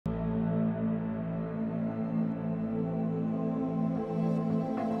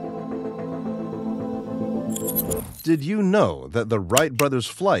Did you know that the Wright brothers'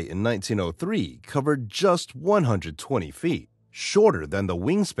 flight in 1903 covered just 120 feet, shorter than the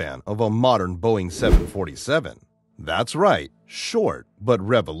wingspan of a modern Boeing 747? That's right, short but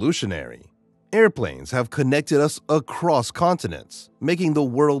revolutionary. Airplanes have connected us across continents, making the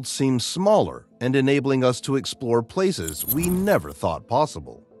world seem smaller and enabling us to explore places we never thought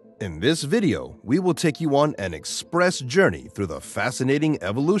possible. In this video, we will take you on an express journey through the fascinating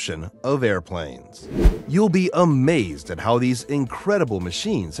evolution of airplanes. You'll be amazed at how these incredible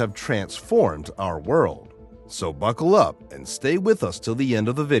machines have transformed our world. So buckle up and stay with us till the end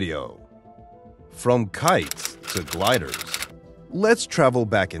of the video. From kites to gliders, let's travel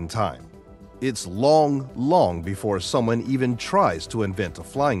back in time. It's long before someone even tries to invent a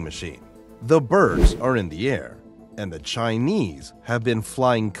flying machine. The birds are in the air, and the Chinese have been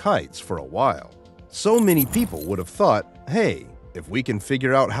flying kites for a while. So many people would have thought, hey, if we can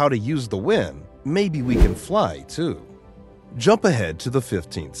figure out how to use the wind, maybe we can fly too. Jump ahead to the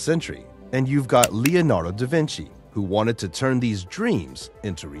 15th century, and you've got Leonardo da Vinci, who wanted to turn these dreams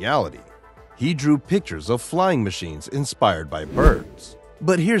into reality. He drew pictures of flying machines inspired by birds.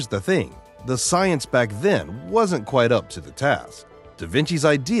 But here's the thing, the science back then wasn't quite up to the task. Da Vinci's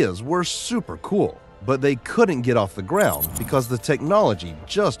ideas were super cool, but they couldn't get off the ground because the technology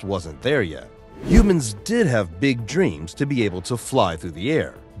just wasn't there yet. Humans did have big dreams to be able to fly through the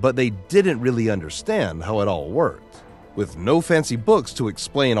air, but they didn't really understand how it all worked. With no fancy books to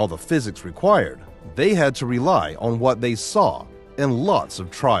explain all the physics required, they had to rely on what they saw and lots of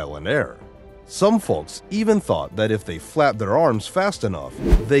trial and error. Some folks even thought that if they flapped their arms fast enough,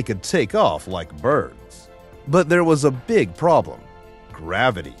 they could take off like birds. But there was a big problem: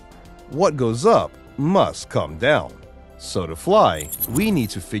 gravity. What goes up must come down. So to fly, we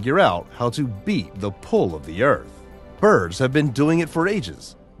need to figure out how to beat the pull of the earth. Birds have been doing it for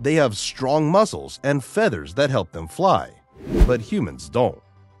ages. They have strong muscles and feathers that help them fly, but humans don't.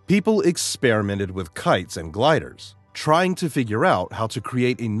 People experimented with kites and gliders, trying to figure out how to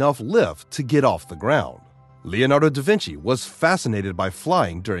create enough lift to get off the ground. Leonardo da Vinci was fascinated by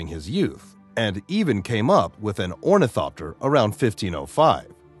flying during his youth, and even came up with an ornithopter around 1505.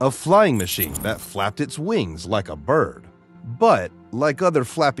 A flying machine that flapped its wings like a bird. But, like other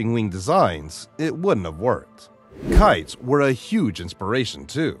flapping wing designs, it wouldn't have worked. Kites were a huge inspiration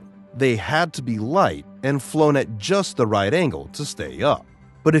too. They had to be light and flown at just the right angle to stay up.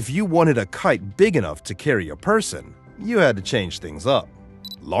 But if you wanted a kite big enough to carry a person, you had to change things up.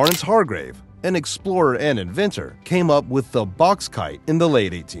 Lawrence Hargrave, an explorer and inventor, came up with the box kite in the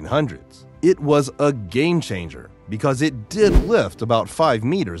late 1800s. It was a game changer because it did lift about 5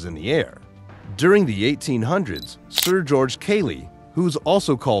 meters in the air. During the 1800s, Sir George Cayley, who's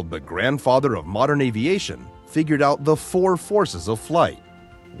also called the grandfather of modern aviation, figured out the 4 forces of flight: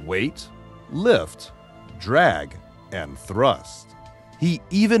 weight, lift, drag, and thrust. He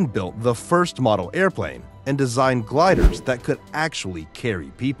even built the first model airplane and designed gliders that could actually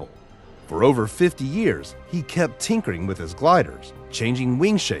carry people. For over 50 years, he kept tinkering with his gliders, changing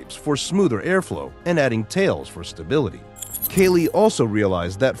wing shapes for smoother airflow and adding tails for stability. Cayley also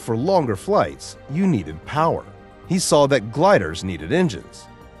realized that for longer flights, you needed power. He saw that gliders needed engines.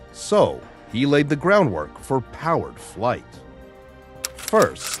 So, he laid the groundwork for powered flight.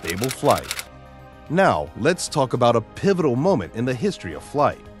 First, stable flight. Now, let's talk about a pivotal moment in the history of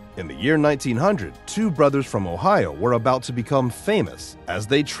flight. In the year 1900, 2 brothers from Ohio were about to become famous as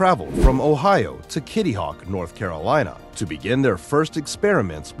they traveled from Ohio to Kitty Hawk, North Carolina, to begin their first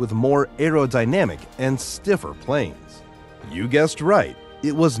experiments with more aerodynamic and stiffer planes. You guessed right,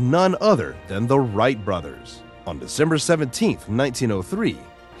 it was none other than the Wright brothers. On December 17, 1903,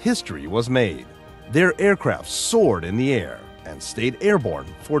 history was made. Their aircraft soared in the air and stayed airborne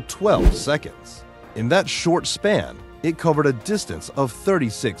for 12 seconds. In that short span, it covered a distance of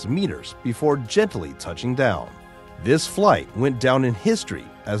 36 meters before gently touching down. This flight went down in history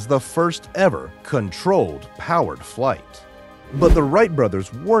as the first ever controlled powered flight. But the Wright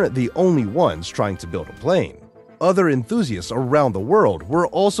brothers weren't the only ones trying to build a plane. Other enthusiasts around the world were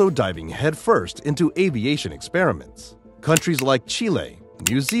also diving headfirst into aviation experiments. Countries like Chile,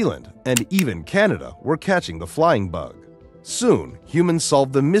 New Zealand, and even Canada were catching the flying bug. Soon, humans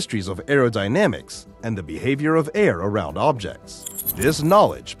solved the mysteries of aerodynamics and the behavior of air around objects. This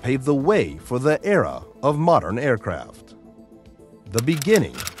knowledge paved the way for the era of modern aircraft. The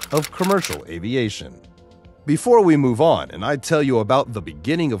beginning of commercial aviation. Before we move on and I tell you about the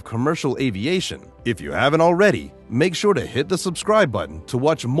beginning of commercial aviation, if you haven't already, make sure to hit the subscribe button to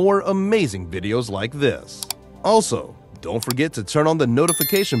watch more amazing videos like this. Also, don't forget to turn on the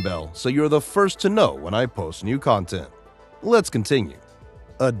notification bell so you're the first to know when I post new content. Let's continue.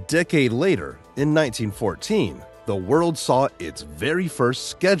 A decade later, in 1914, the world saw its very first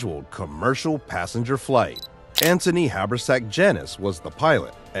scheduled commercial passenger flight. Antony Habersack Janus was the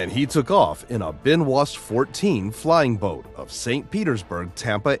pilot, and he took off in a Binwast 14 flying boat of St. Petersburg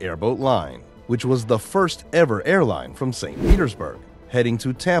Tampa Airboat Line, which was the first ever airline from St. Petersburg, heading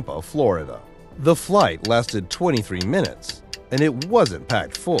to Tampa, Florida. The flight lasted 23 minutes, and it wasn't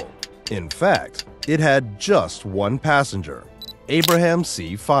packed full. In fact, it had just one passenger, Abraham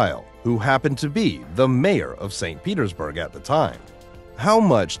C. File, who happened to be the mayor of St. Petersburg at the time. How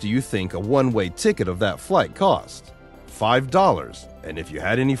much do you think a one-way ticket of that flight cost? $5, and if you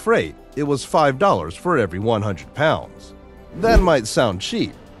had any freight, it was $5 for every 100 pounds. That might sound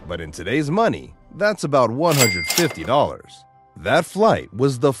cheap, but in today's money, that's about $150. That flight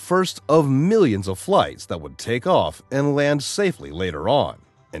was the first of millions of flights that would take off and land safely later on.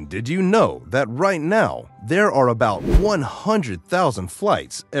 And did you know that right now, there are about 100,000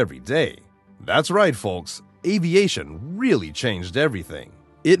 flights every day? That's right, folks. Aviation really changed everything.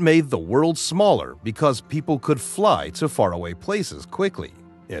 It made the world smaller because people could fly to faraway places quickly.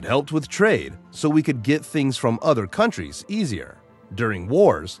 It helped with trade so we could get things from other countries easier. During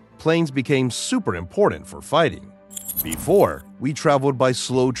wars, planes became super important for fighting. Before, we traveled by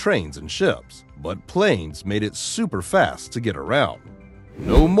slow trains and ships, but planes made it super fast to get around.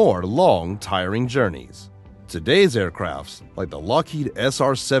 No more long, tiring journeys. Today's aircrafts, like the Lockheed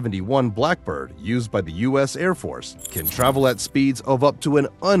SR-71 Blackbird used by the U.S. Air Force, can travel at speeds of up to an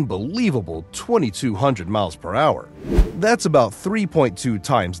unbelievable 2,200 miles per hour. That's about 3.2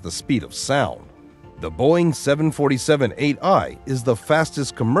 times the speed of sound. The Boeing 747-8i is the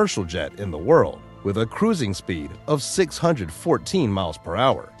fastest commercial jet in the world, with a cruising speed of 614 miles per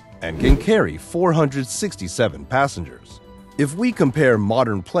hour, and can carry 467 passengers. If we compare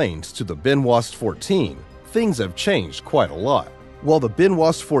modern planes to the Binwast 14, things have changed quite a lot. While the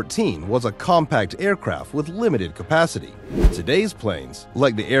Binwast 14 was a compact aircraft with limited capacity, today's planes,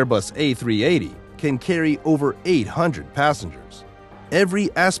 like the Airbus A380, can carry over 800 passengers. Every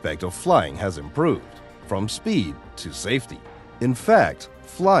aspect of flying has improved, from speed to safety. In fact,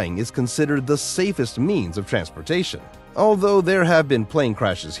 flying is considered the safest means of transportation, although there have been plane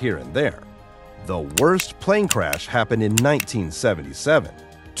crashes here and there. The worst plane crash happened in 1977.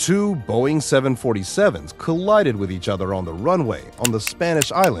 Two Boeing 747s collided with each other on the runway on the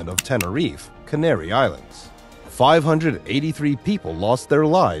Spanish island of Tenerife, Canary Islands. 583 people lost their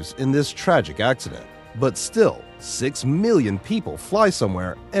lives in this tragic accident, but still, 6 million people fly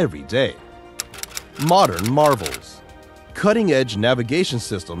somewhere every day. Modern marvels. Cutting-edge navigation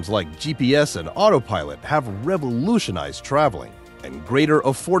systems like GPS and autopilot have revolutionized traveling, and greater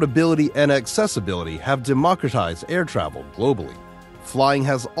affordability and accessibility have democratized air travel globally. Flying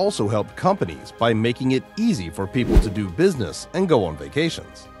has also helped companies by making it easy for people to do business and go on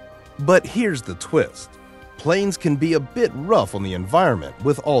vacations. But here's the twist. Planes can be a bit rough on the environment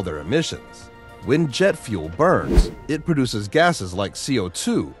with all their emissions. When jet fuel burns, it produces gases like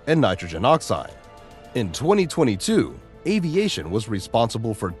CO2 and nitrogen oxide. In 2022, aviation was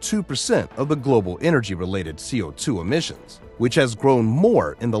responsible for 2% of the global energy-related CO2 emissions, which has grown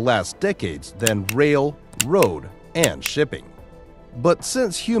more in the last decades than rail, road, and shipping. But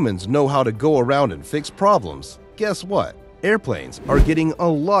since humans know how to go around and fix problems, guess what? Airplanes are getting a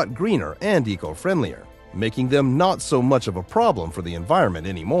lot greener and eco-friendlier, making them not so much of a problem for the environment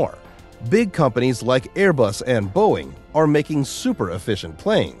anymore. Big companies like Airbus and Boeing are making super efficient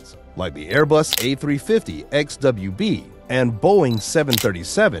planes, like the Airbus A350 XWB and Boeing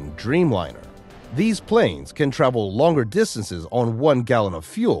 737 Dreamliner. These planes can travel longer distances on 1 gallon of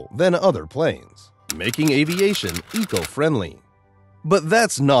fuel than other planes, making aviation eco-friendly. But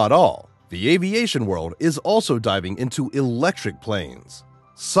that's not all. The aviation world is also diving into electric planes.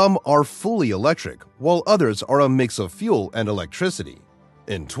 Some are fully electric, while others are a mix of fuel and electricity.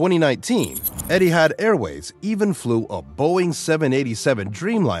 In 2019, Etihad Airways even flew a Boeing 787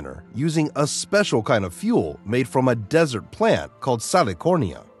 Dreamliner using a special kind of fuel made from a desert plant called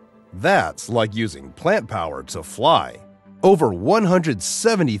salicornia. That's like using plant power to fly. Over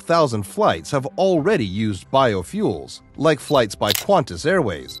 170,000 flights have already used biofuels, like flights by Qantas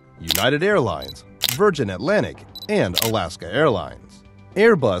Airways, United Airlines, Virgin Atlantic, and Alaska Airlines.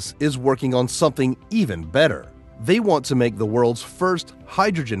 Airbus is working on something even better. They want to make the world's first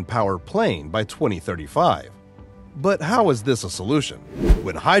hydrogen-powered plane by 2035. But how is this a solution?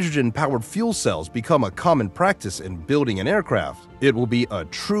 When hydrogen-powered fuel cells become a common practice in building an aircraft, it will be a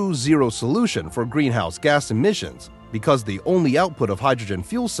true zero solution for greenhouse gas emissions because the only output of hydrogen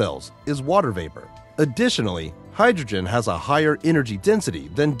fuel cells is water vapor. Additionally, hydrogen has a higher energy density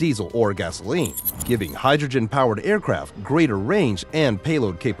than diesel or gasoline, giving hydrogen-powered aircraft greater range and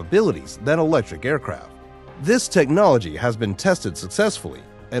payload capabilities than electric aircraft. This technology has been tested successfully,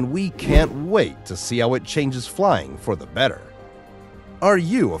 and we can't wait to see how it changes flying for the better. Are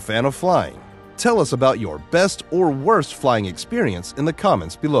you a fan of flying? Tell us about your best or worst flying experience in the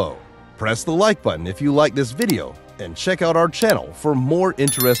comments below. Press the like button if you like this video, and check out our channel for more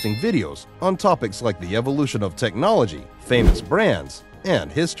interesting videos on topics like the evolution of technology, famous brands,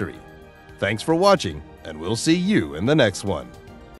 and history. Thanks for watching, and we'll see you in the next one.